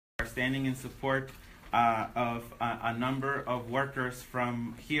are standing in support of a number of workers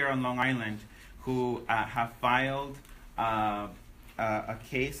from here on Long Island who have filed a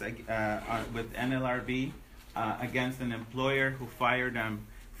case with NLRB against an employer who fired them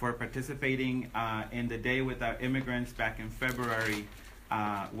for participating in the Day Without Immigrants back in February,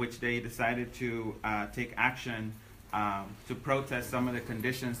 which they decided to take action to protest some of the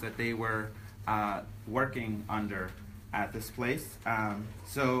conditions that they were working under at this place.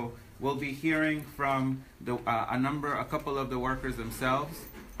 So we'll be hearing from a couple of the workers themselves,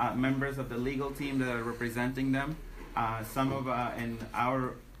 members of the legal team that are representing them, a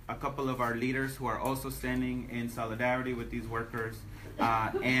couple of our leaders who are also standing in solidarity with these workers,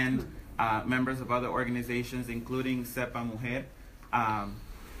 and members of other organizations, including Sepa Mujer.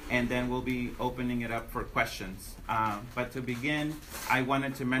 And then we'll be opening it up for questions. But to begin, I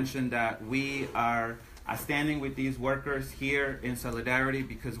wanted to mention that we are standing with these workers here in solidarity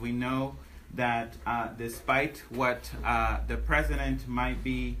because we know that despite what the president might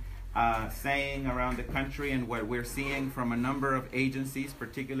be saying around the country and what we're seeing from a number of agencies,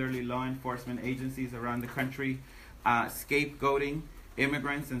 particularly law enforcement agencies around the country, scapegoating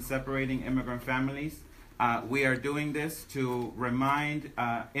immigrants and separating immigrant families, we are doing this to remind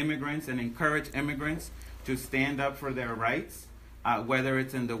immigrants and encourage immigrants to stand up for their rights, whether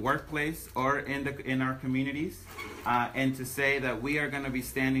it's in the workplace or in our communities, and to say that we are going to be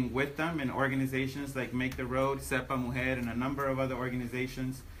standing with them in organizations like Make the Road, Sepa Mujer, and a number of other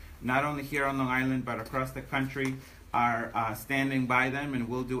organizations, not only here on Long Island but across the country, are standing by them, and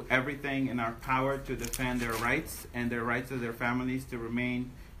we'll do everything in our power to defend their rights and their rights of their families to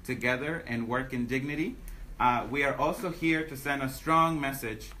remain together and work in dignity. We are also here to send a strong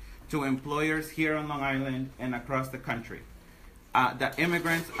message to employers here on Long Island and across the country. That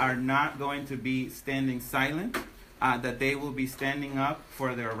immigrants are not going to be standing silent, that they will be standing up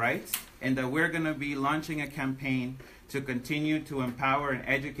for their rights, and that we're going to be launching a campaign to continue to empower and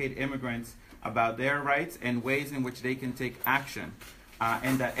educate immigrants about their rights and ways in which they can take action.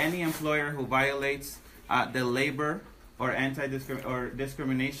 And that any employer who violates the labor or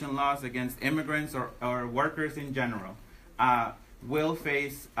discrimination laws against immigrants or workers in general will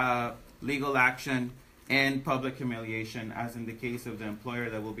face legal action and public humiliation, as in the case of the employer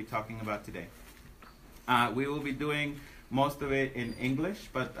that we'll be talking about today. We will be doing most of it in English,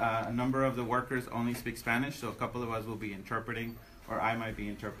 but a number of the workers only speak Spanish, so a couple of us will be interpreting, or I might be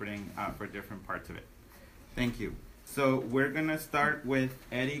interpreting for different parts of it. Thank you. So we're going to start with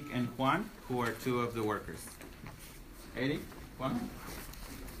Eric and Juan, who are two of the workers. Eric, Juan.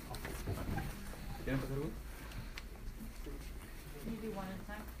 ¿Quieren pasar vos? You do one at a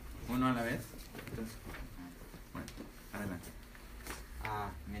time. Uno a la vez. Entonces, bueno, adelante.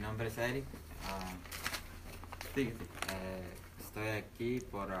 Mi nombre es Eric. Sí. Estoy aquí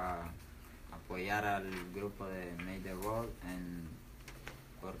por apoyar al grupo de Make the Road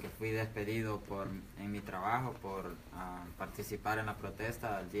porque fui despedido en mi trabajo por participar en la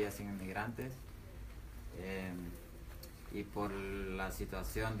protesta del Día Sin Inmigrantes. Y por la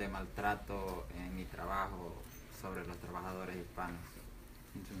situación de maltrato en mi trabajo sobre los trabajadores hispanos.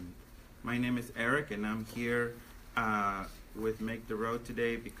 My name is Eric, and I'm here with Make the Road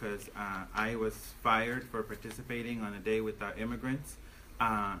today because I was fired for participating on a Day Without Immigrants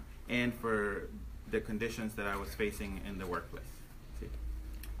and for the conditions that I was facing in the workplace. Sí.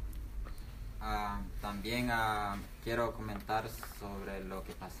 También quiero comentar sobre lo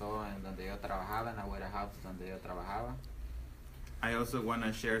que pasó en donde yo trabajaba, en la warehouse donde yo trabajaba. I also want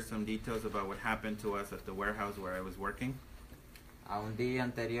to share some details about what happened to us at the warehouse where I was working. A un día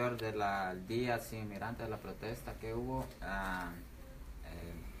anterior del Día Sin Inmigrantes, de la protesta que hubo,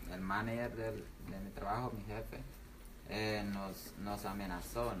 el manager de mi trabajo, mi jefe, nos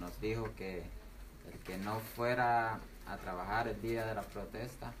amenazó, nos dijo que el que no fuera a trabajar el día de la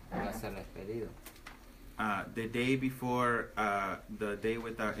protesta iba a ser despedido. The day before the Day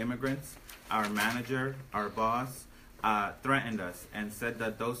Without Immigrants, our manager, our boss, threatened us and said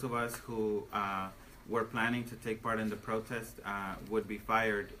that those of us who were planning to take part in the protest would be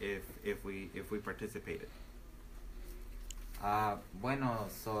fired if we participated.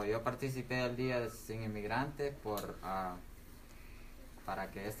 Yo participé del Día Sin Inmigrantes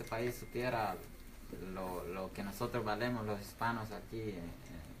para que este país supiera lo que nosotros valemos los hispanos aquí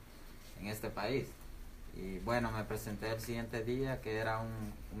en este país. Y bueno, me presenté el siguiente día, que era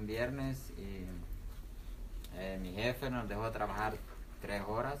un viernes, y mi jefe nos dejó trabajar 3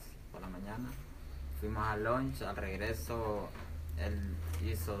 horas por la mañana. Fuimos al lunch, al regreso él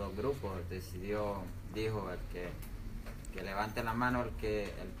hizo 2 grupos, dijo que levante la mano el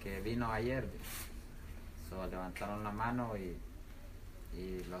que vino ayer. Levantaron la mano y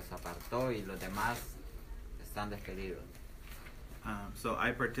y los apartó y los demás están despedidos. So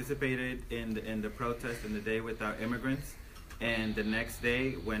I participated in the protest in the day without immigrants, and the next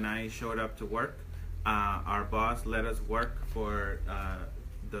day when I showed up to work, our boss let us work for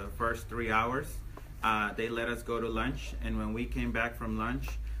the first 3 hours. They let us go to lunch, and when we came back from lunch,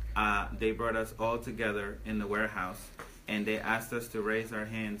 they brought us all together in the warehouse, and they asked us to raise our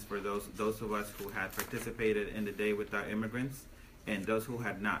hands for those of us who had participated in the day without immigrants and those who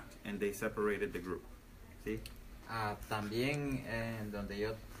had not, and they separated the group. ¿Sí? También en donde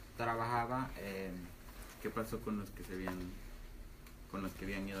yo trabajaba, ¿Qué pasó con los que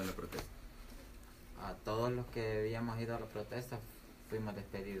habían ido a la protesta? a todos los que habíamos ido a la protesta fuimos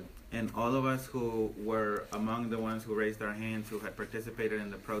despedidos. And all of us who were among the ones who raised our hands, who had participated in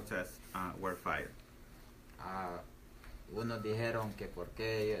the protest, were fired. Unos dijeron que por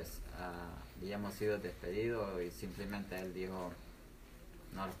qué ellos habíamos sido despedidos y simplemente él dijo,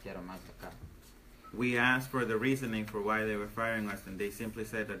 no los quiero más acá. We asked for the reasoning for why they were firing us, and they simply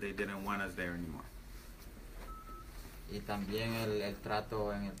said that they didn't want us there anymore. Y también el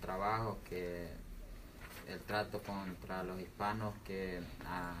trato en el trabajo, que el trato contra los hispanos, que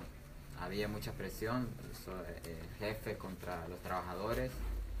había mucha presión, el jefe contra los trabajadores,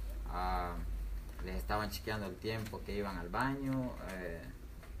 les estaban chequeando el tiempo que iban al baño,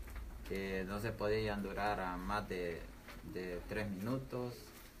 que no se podían durar a más de 3 minutos,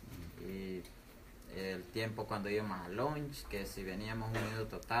 y el tiempo cuando íbamos al lunch, que si veníamos 1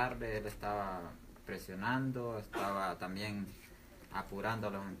 minuto tarde, él estaba presionando, estaba también apurando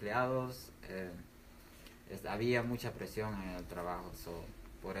a los empleados. Había mucha presión en el trabajo,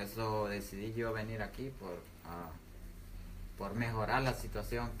 por eso decidí yo venir aquí, por mejorar la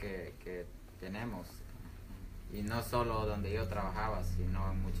situación que tenemos, y no solo donde yo trabajaba,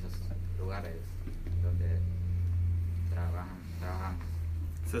 sino en muchos lugares donde trabajamos.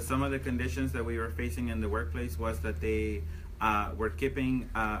 So some of the conditions that we were facing in the workplace was that they were keeping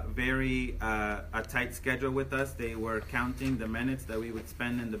very a tight schedule with us. They were counting the minutes that we would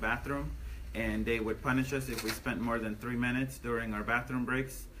spend in the bathroom, and they would punish us if we spent more than 3 minutes during our bathroom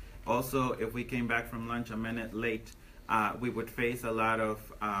breaks. Also, if we came back from lunch a minute late, we would face a lot of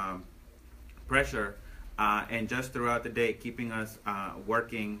pressure, and just throughout the day, keeping us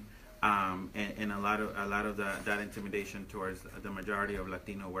working, and a lot of that intimidation towards the majority of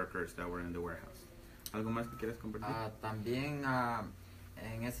Latino workers that were in the warehouse. ¿Algo más que quieras compartir? También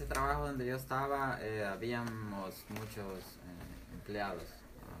en ese trabajo donde yo estaba, habíamos muchos empleados,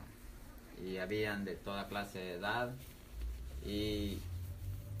 y habían de toda clase de edad, y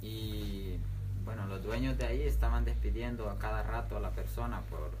bueno, los dueños de ahí estaban despidiendo a cada rato a la persona.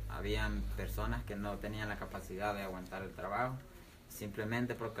 Habían personas que no tenían la capacidad de aguantar el trabajo,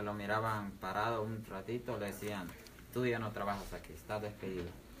 simplemente porque lo miraban parado un ratito, le decían, tú ya no trabajas aquí, estás despedido.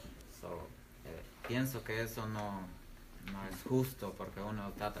 Pienso que eso no es justo, porque uno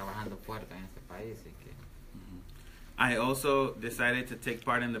está trabajando fuerte en este país. I also decided to take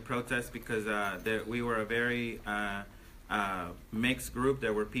part in the protest because we were a very mixed group.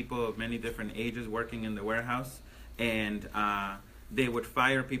 There were people of many different ages working in the warehouse, and they would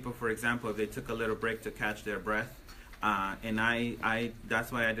fire people, for example, if they took a little break to catch their breath. And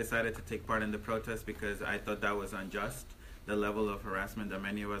that's why I decided to take part in the protest, because I thought that was unjust, the level of harassment that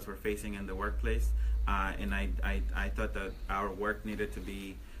many of us were facing in the workplace. And I thought that our work needed to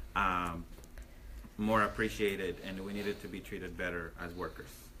be more appreciated, and we needed to be treated better as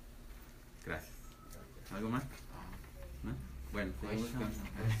workers. Gracias. ¿Algo más? ¿No? Bueno,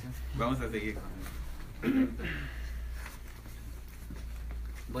 vamos a seguir.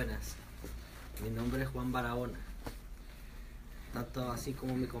 Buenas, mi nombre es Juan Barahona. Tanto así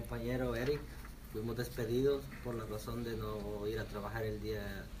como mi compañero Eric, fuimos despedidos por la razón de no ir a trabajar un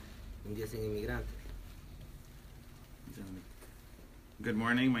día sin inmigrante. Good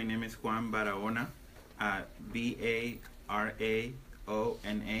morning, my name is Juan Barahona, B-A-R-A-O-N-A.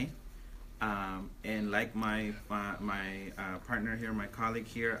 And like my partner here, my colleague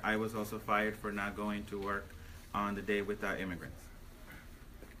here, I was also fired for not going to work on the day without immigrants.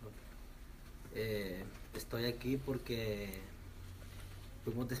 Estoy aquí porque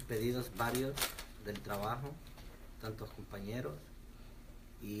fuimos despedidos varios del trabajo, tantos compañeros,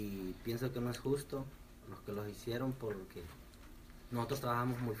 y pienso que no es justo los que los hicieron, porque nosotros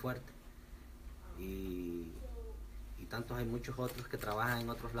trabajamos muy fuerte, y tantos hay muchos otros que trabajan en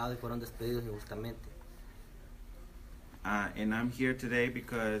otros lados y fueron despedidos injustamente. And I'm here today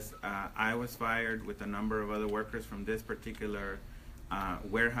because I was fired with a number of other workers from this particular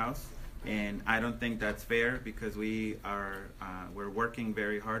warehouse, and I don't think that's fair, because we're working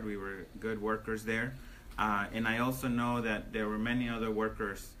very hard. We were good workers there, And I also know that there were many other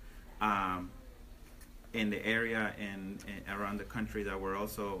workers in the area and around the country that were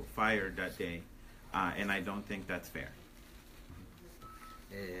also fired that day, and I don't think that's fair.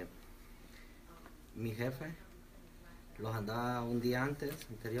 Mi jefe los andaba un día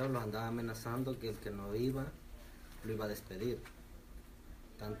anterior, los andaba amenazando que el que no iba lo iba a despedir,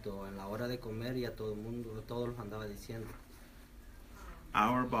 tanto en la hora de comer y a todo el mundo, todos los andaba diciendo.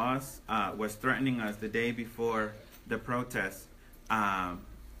 Our boss was threatening us the day before the protest.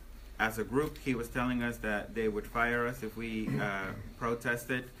 As a group, he was telling us that they would fire us if we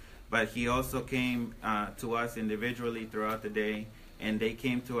protested, but he also came to us individually throughout the day, and they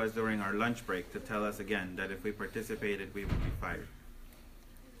came to us during our lunch break to tell us again that if we participated, we would be fired.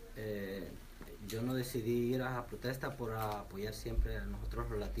 Yo no decidí ir a la protesta por apoyar siempre a nosotros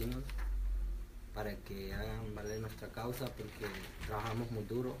los latinos, para que hagan valer nuestra causa, porque trabajamos muy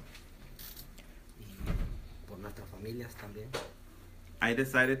duro y por nuestras familias también. I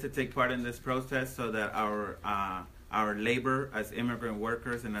decided to take part in this protest so that our labor as immigrant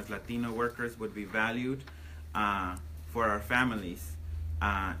workers and as Latino workers would be valued for our families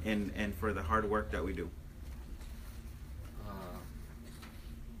and for the hard work that we do.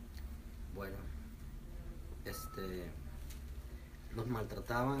 Bueno, los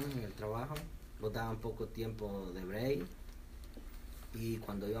maltrataban en el trabajo, nos daban poco tiempo de break, y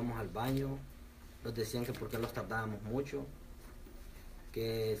cuando íbamos al baño nos decían que por qué los tardábamos mucho,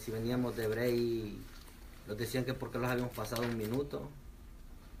 que si veníamos de break nos decían que por qué los habíamos pasado un minuto,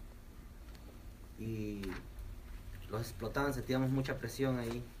 y los explotaban, sentíamos mucha presión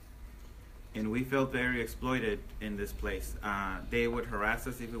ahí. And we felt very exploited in this place. They would harass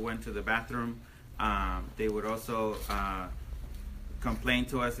us if we went to the bathroom. They would also complain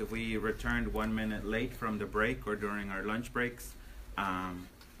to us if we returned 1 minute late from the break or during our lunch breaks.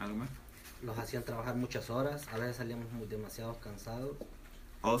 ¿Algo más? Los hacían trabajar muchas horas, a veces salíamos demasiado cansados.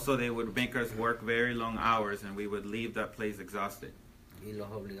 Also, they would make us work very long hours, and we would leave that place exhausted. Y los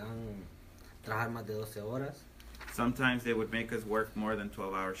obligaban a trabajar más de 12 horas. Sometimes they would make us work more than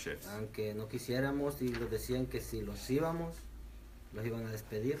 12-hour shifts. Aunque no quisiéramos, y nos decían que si los íbamos, los iban a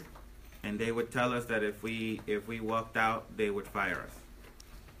despedir. And they would tell us that if we walked out, they would fire us.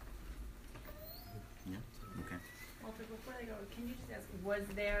 Yeah? Okay. Walter, before they go, can you just ask, was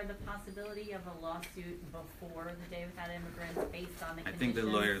there the possibility of a lawsuit before the Day Without Immigrants based on the I conditions? think the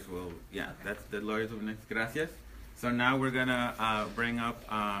lawyers will, yeah, Okay. that's the lawyers will next. Gracias. So now we're gonna bring up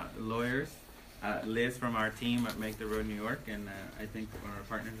lawyers. Liz from our team at Make the Road New York, and I think our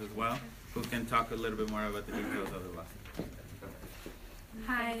partners as well, who can talk a little bit more about the details of the lawsuit.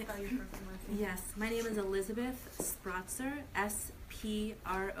 Hi. Spell your first and last name. Yes, my name is Elizabeth Sprotzer, S-P-R-O-T-Z-E-R,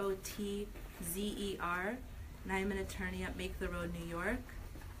 and I am an attorney at Make the Road New York.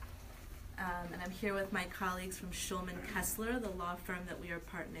 And I'm here with my colleagues from Schulman Kessler, the law firm that we are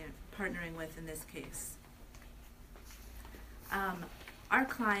partnering with in this case. Our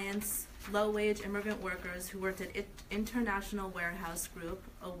clients, low-wage immigrant workers who worked at International Warehouse Group,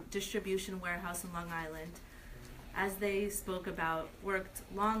 a distribution warehouse in Long Island, as they spoke about, worked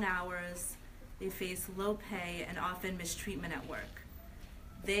long hours, they faced low pay and often mistreatment at work.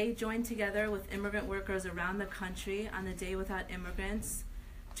 They joined together with immigrant workers around the country on the Day Without Immigrants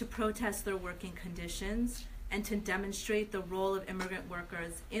to protest their working conditions and to demonstrate the role of immigrant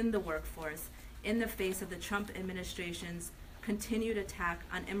workers in the workforce in the face of the Trump administration's continued attack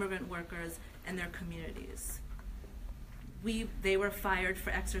on immigrant workers and their communities. They were fired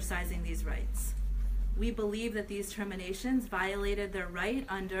for exercising these rights. We believe that these terminations violated their right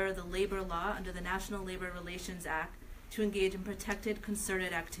under the labor law, under the National Labor Relations Act, to engage in protected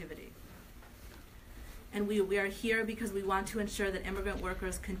concerted activity. And we are here because we want to ensure that immigrant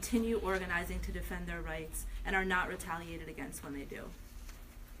workers continue organizing to defend their rights and are not retaliated against when they do.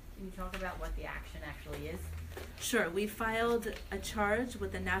 Can you talk about what the action actually is? Sure, we filed a charge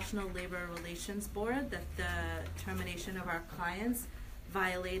with the National Labor Relations Board that the termination of our clients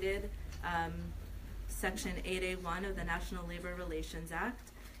violated Section 8A1 of the National Labor Relations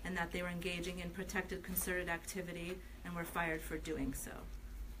Act, and that they were engaging in protected concerted activity and were fired for doing so.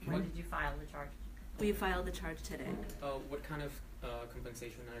 When did you file the charge? We filed the charge today. What kind of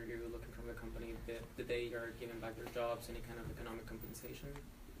compensation are you looking from the company? Did they are giving back their jobs? Any kind of economic compensation?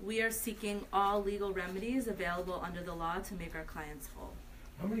 We are seeking all legal remedies available under the law to make our clients whole.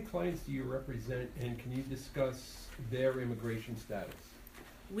 How many clients do you represent, and can you discuss their immigration status?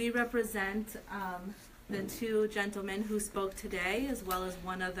 We represent the two gentlemen who spoke today, as well as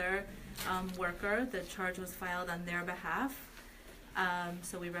one other worker. The charge was filed on their behalf.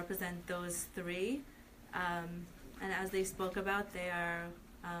 So we represent those three. And as they spoke about, they are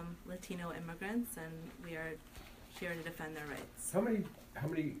Latino immigrants, and we are here to defend their rights. How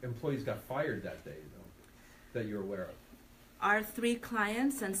many employees got fired that day, though, that you're aware of? Our 3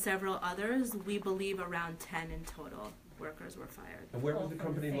 clients and several others, we believe around 10 in total workers were fired. And where All was the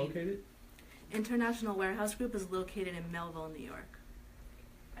from the company same- located? International Warehouse Group is located in Melville, New York.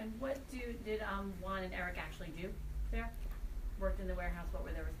 And what did Juan and Eric actually do there? Worked in the warehouse, what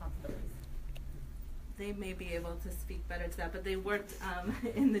were their responsibilities? They may be able to speak better to that, but they worked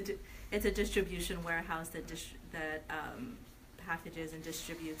it's a distribution warehouse that packages and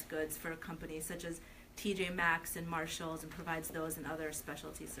distributes goods for companies such as TJ Maxx and Marshalls, and provides those and other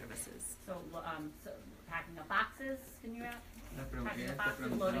specialty services. So, packing up boxes, can you packing Ella up está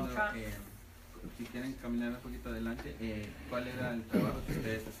boxes, loading preguntando trucks? si quieren caminar un poquito adelante, ¿cuál era el trabajo que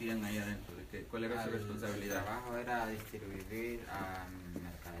ustedes hacían ahí adentro? ¿Cuál era su El responsabilidad? trabajo era distribuir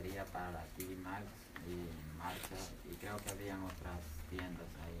mercadería para TJ Maxx y Marshall, y creo que habían otras tiendas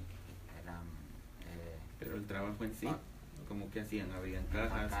ahí. Eran, Pero el trabajo en sí, pa- ¿cómo que hacían? ¿Habían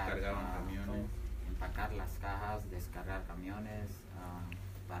cajas, empacar, cargaban camiones? empacar las cajas, descargar camiones,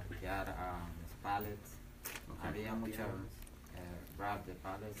 parquear los pallets. Okay. Había muchas wrap the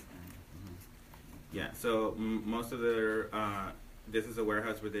pallets. Yeah, so most of their, this is a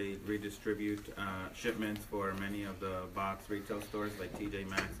warehouse where they redistribute shipments for many of the box retail stores like TJ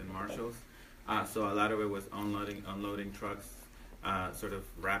Maxx and Marshalls. So a lot of it was unloading trucks, sort of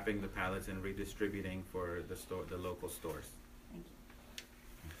wrapping the pallets and redistributing for the local stores. Thank you.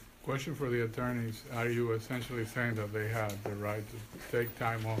 Question for the attorneys. Are you essentially saying that they had the right to take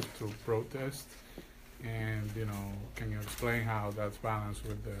time off to protest? And, can you explain how that's balanced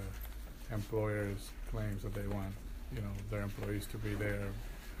with the employers' claims that they want, their employees to be there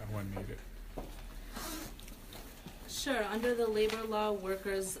when needed? Sure. Under the labor law,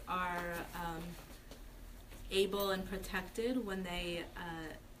 workers are able and protected when they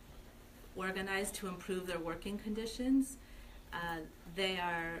organize to improve their working conditions. They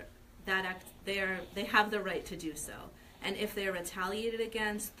have the right to do so. And if they are retaliated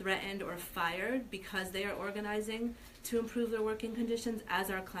against, threatened, or fired because they are organizing to improve their working conditions, as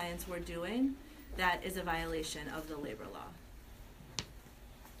our clients were doing, that is a violation of the labor law.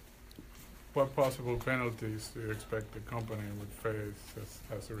 What possible penalties do you expect the company would face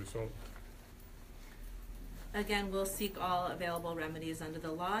as a result? Again, we'll seek all available remedies under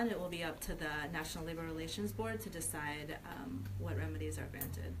the law, and it will be up to the National Labor Relations Board to decide what remedies are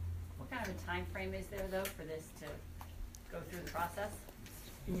granted. What kind of a time frame is there, though, for this to go through the process,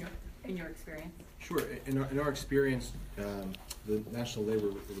 in your experience? Sure. In our experience, the National Labor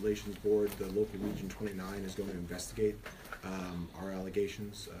Relations Board, the local Region 29, is going to investigate our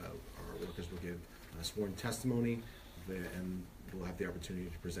allegations. Our workers will give sworn testimony, and we'll have the opportunity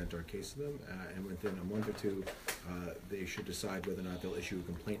to present our case to them. And within a month or two, they should decide whether or not they'll issue a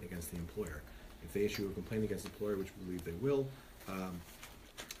complaint against the employer. If they issue a complaint against the employer, which we believe they will,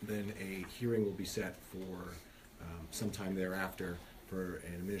 then a hearing will be set for sometime thereafter for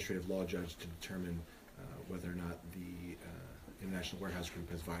an administrative law judge to determine whether or not the International Warehouse Group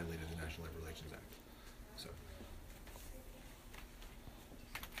has violated the National Labor Relations Act. So.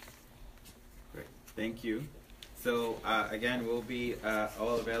 Great, thank you. So again, we'll be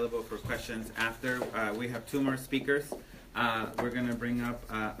all available for questions after. We have 2 more speakers. We're going to bring up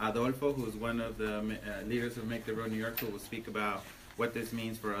Adolfo, who's one of the leaders of Make the Road New York, who will speak about what this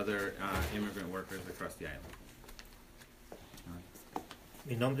means for other immigrant workers across the island.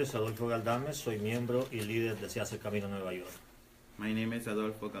 Mi nombre es Adolfo Galdames, soy miembro y líder de Se Hace Camino Nueva York. My name is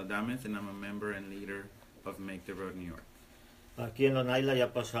Adolfo Galdames, and I'm a member and leader of Make the Road New York. Aquí en Long Island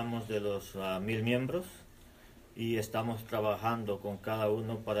ya pasamos de los 1000 miembros y estamos trabajando con cada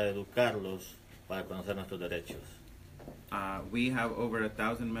uno para educarlos para conocer nuestros derechos. We have over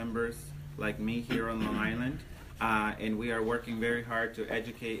 1,000 members like me here on Long Island, and we are working very hard to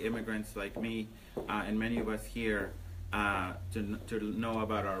educate immigrants like me and many of us here to know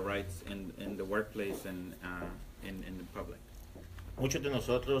about our rights in the workplace and in the public. Muchos de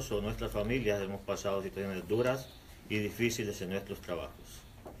nosotros o nuestras familias hemos pasado situaciones duras y difíciles en nuestros trabajos.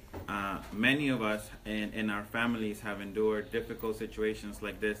 Many of us and our families have endured difficult situations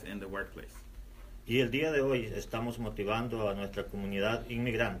like this in the workplace. Y el día de hoy estamos motivando a nuestra comunidad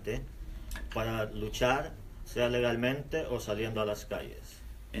inmigrante para luchar, sea legalmente o saliendo a las calles.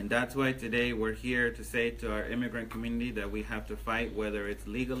 And that's why today we're here to say to our immigrant community that we have to fight, whether it's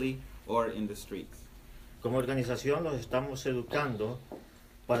legally or in the streets. Como organización los estamos educando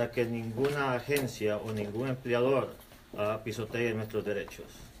para que ninguna agencia o ningún empleador pisotee nuestros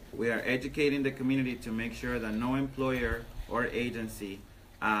derechos. We are educating the community to make sure that no employer or agency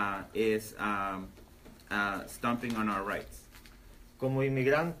is stomping on our rights. Como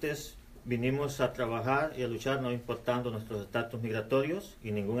inmigrantes vinimos a trabajar y a luchar no importando nuestros estatus migratorios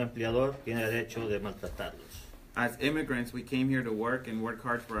y ningún empleador tiene derecho de maltratarlos. As immigrants, we came here to work and work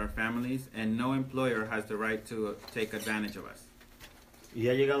hard for our families, and no employer has the right to take advantage of us. Y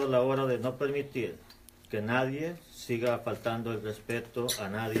ha llegado la hora de no permitir que nadie siga faltando el respeto a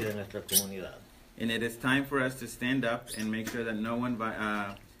nadie de nuestra comunidad. And it is time for us to stand up and make sure that no one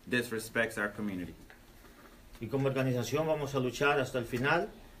disrespects our community. Y como organización vamos a luchar hasta el final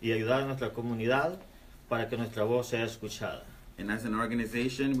y ayudar a nuestra comunidad para que nuestra voz sea escuchada. And as an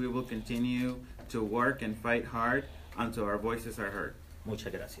organization, we will continue to work and fight hard until our voices are heard.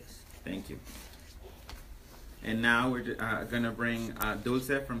 Muchas gracias. Thank you. And now we're going to bring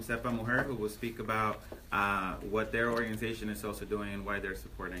Dulce from Sepa Mujer, who will speak about what their organization is also doing and why they're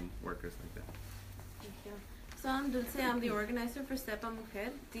supporting workers like that. Thank you. So I'm Dulce. I'm the organizer for Sepa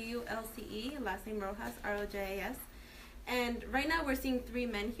Mujer, D-U-L-C-E, last name Rojas, R-O-J-A-S. And right now we're seeing 3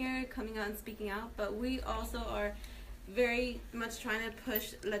 men here coming out and speaking out, but we also are very much trying to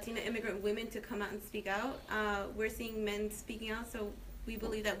push Latina immigrant women to come out and speak out. We're seeing men speaking out, so we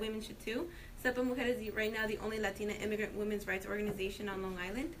believe that women should too. Sepa Mujer is right now the only Latina immigrant women's rights organization on Long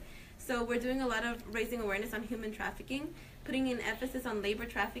Island. So we're doing a lot of raising awareness on human trafficking, putting an emphasis on labor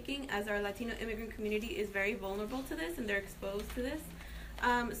trafficking, as our Latino immigrant community is very vulnerable to this and they're exposed to this.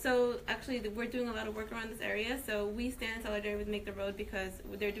 So actually we're doing a lot of work around this area. So we stand in solidarity with Make the Road because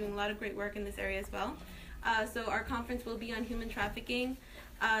they're doing a lot of great work in this area as well. So our conference will be on human trafficking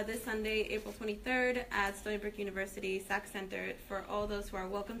this Sunday, April 23rd at Stony Brook University Sack Center, for all those who are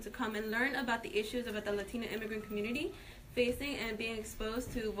welcome to come and learn about the issues about the Latino immigrant community facing and being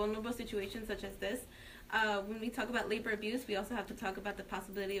exposed to vulnerable situations such as this. When we talk about labor abuse, we also have to talk about the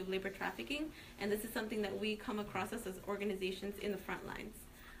possibility of labor trafficking, and this is something that we come across as organizations in the front lines.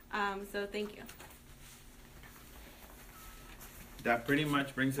 So thank you. That pretty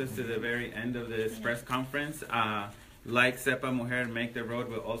much brings us to the very end of this press conference. Like Sepa Mujer, Make the Road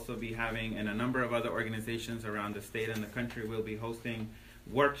will also be having, and a number of other organizations around the state and the country will be hosting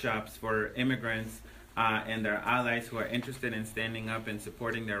workshops for immigrants and their allies who are interested in standing up and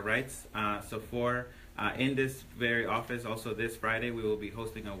supporting their rights. In this very office, also this Friday, we will be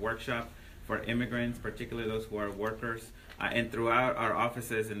hosting a workshop for immigrants, particularly those who are workers, and throughout our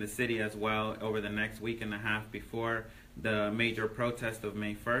offices in the city as well over the next week and a half before the major protest of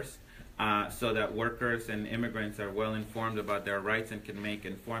May 1st, so that workers and immigrants are well informed about their rights and can make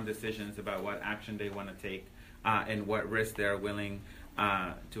informed decisions about what action they want to take and what risks they're willing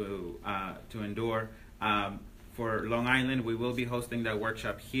to endure. For Long Island, we will be hosting that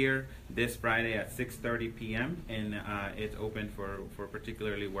workshop here this Friday at 6:30 p.m. and it's open for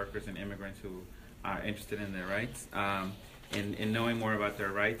particularly workers and immigrants who are interested in their rights. In knowing more about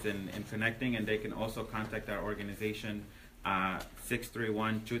their rights and connecting, and they can also contact our organization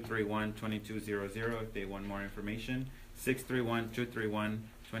 631-231-2200 if they want more information.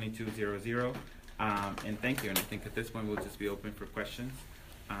 631-231-2200. And thank you. And I think at this point we'll just be open for questions.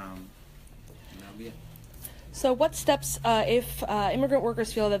 And that'll be it. So what steps, if immigrant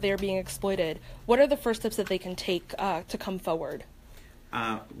workers feel that they are being exploited, what are the first steps that they can take to come forward?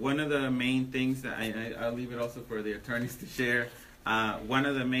 One of the main things that I'll leave it also for the attorneys to share. One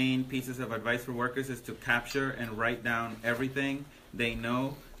of the main pieces of advice for workers is to capture and write down everything they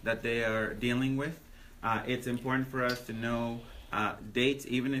know that they are dealing with. It's important for us to know dates,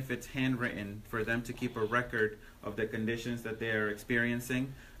 even if it's handwritten, for them to keep a record of the conditions that they are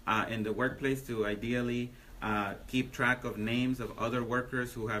experiencing in the workplace, to ideally keep track of names of other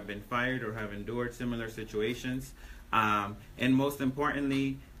workers who have been fired or have endured similar situations. And most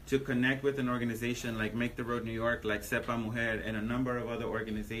importantly, to connect with an organization like Make the Road New York, like Sepa Mujer, and a number of other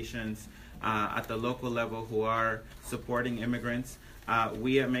organizations at the local level who are supporting immigrants.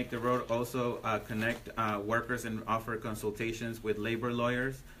 We at Make the Road also connect workers and offer consultations with labor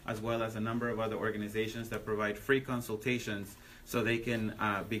lawyers, as well as a number of other organizations that provide free consultations so they can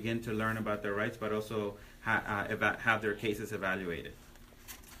begin to learn about their rights, but also have their cases evaluated.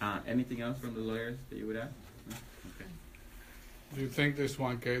 Anything else from the lawyers that you would add? No? Okay. Do you think this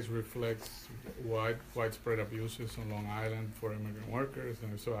one case reflects widespread abuses on Long Island for immigrant workers,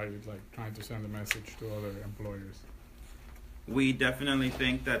 and so are you trying to send a message to other employers? We definitely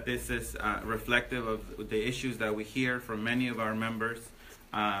think that this is reflective of the issues that we hear from many of our members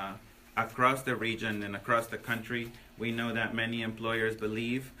across the region and across the country. We know that many employers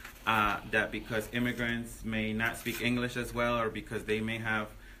believe that because immigrants may not speak English as well, or because they may have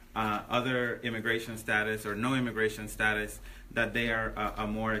other immigration status or no immigration status, that they are a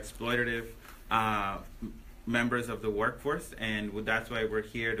more exploitative members of the workforce. And that's why we're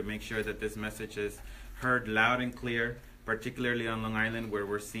here, to make sure that this message is heard loud and clear particularly on Long Island, where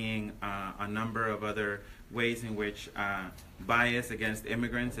we're seeing a number of other ways in which bias against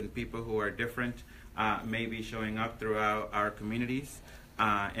immigrants and people who are different may be showing up throughout our communities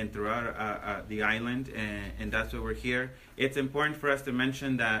and throughout the island, and that's why we're here. It's important for us to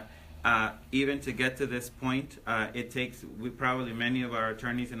mention that even to get to this point, it takes, many of our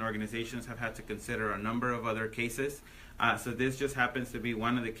attorneys and organizations have had to consider a number of other cases. So this just happens to be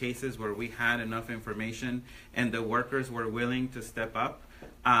one of the cases where we had enough information and the workers were willing to step up,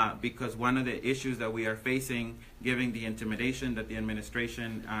 because one of the issues that we are facing, given the intimidation that the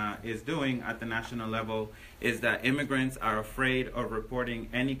administration is doing at the national level, is that immigrants are afraid of reporting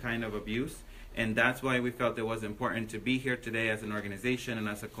any kind of abuse. And that's why we felt it was important to be here today as an organization and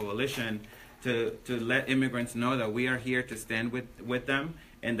as a coalition to let immigrants know that we are here to stand with them,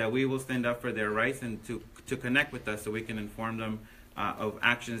 and that we will stand up for their rights, and to connect with us so we can inform them of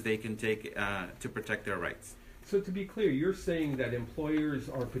actions they can take to protect their rights. So to be clear, you're saying that employers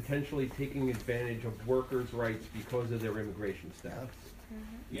are potentially taking advantage of workers' rights because of their immigration status?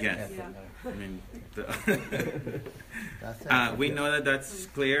 Yes. Yeah. I mean, That's we know that that's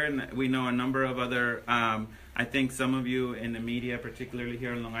clear, and we know a number of other, I think some of you in the media, particularly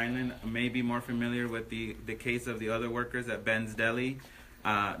here on Long Island, may be more familiar with the case of the other workers at Ben's Deli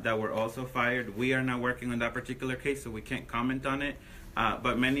that were also fired. We are not working on that particular case, so we can't comment on it,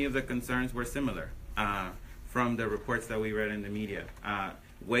 but many of the concerns were similar from the reports that we read in the media.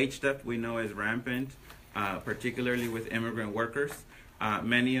 Wage theft we know is rampant, particularly with immigrant workers.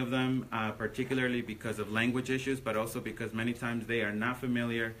 Many of them, particularly because of language issues, but also because many times they are not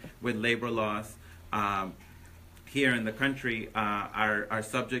familiar with labor laws here in the country, are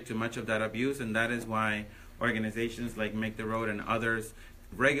subject to much of that abuse, and that is why organizations like Make the Road and others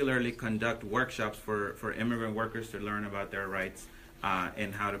regularly conduct workshops for immigrant workers to learn about their rights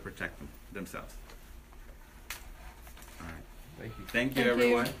and how to protect themselves. All right. Thank you. Thank you, Thank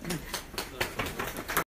you. everyone.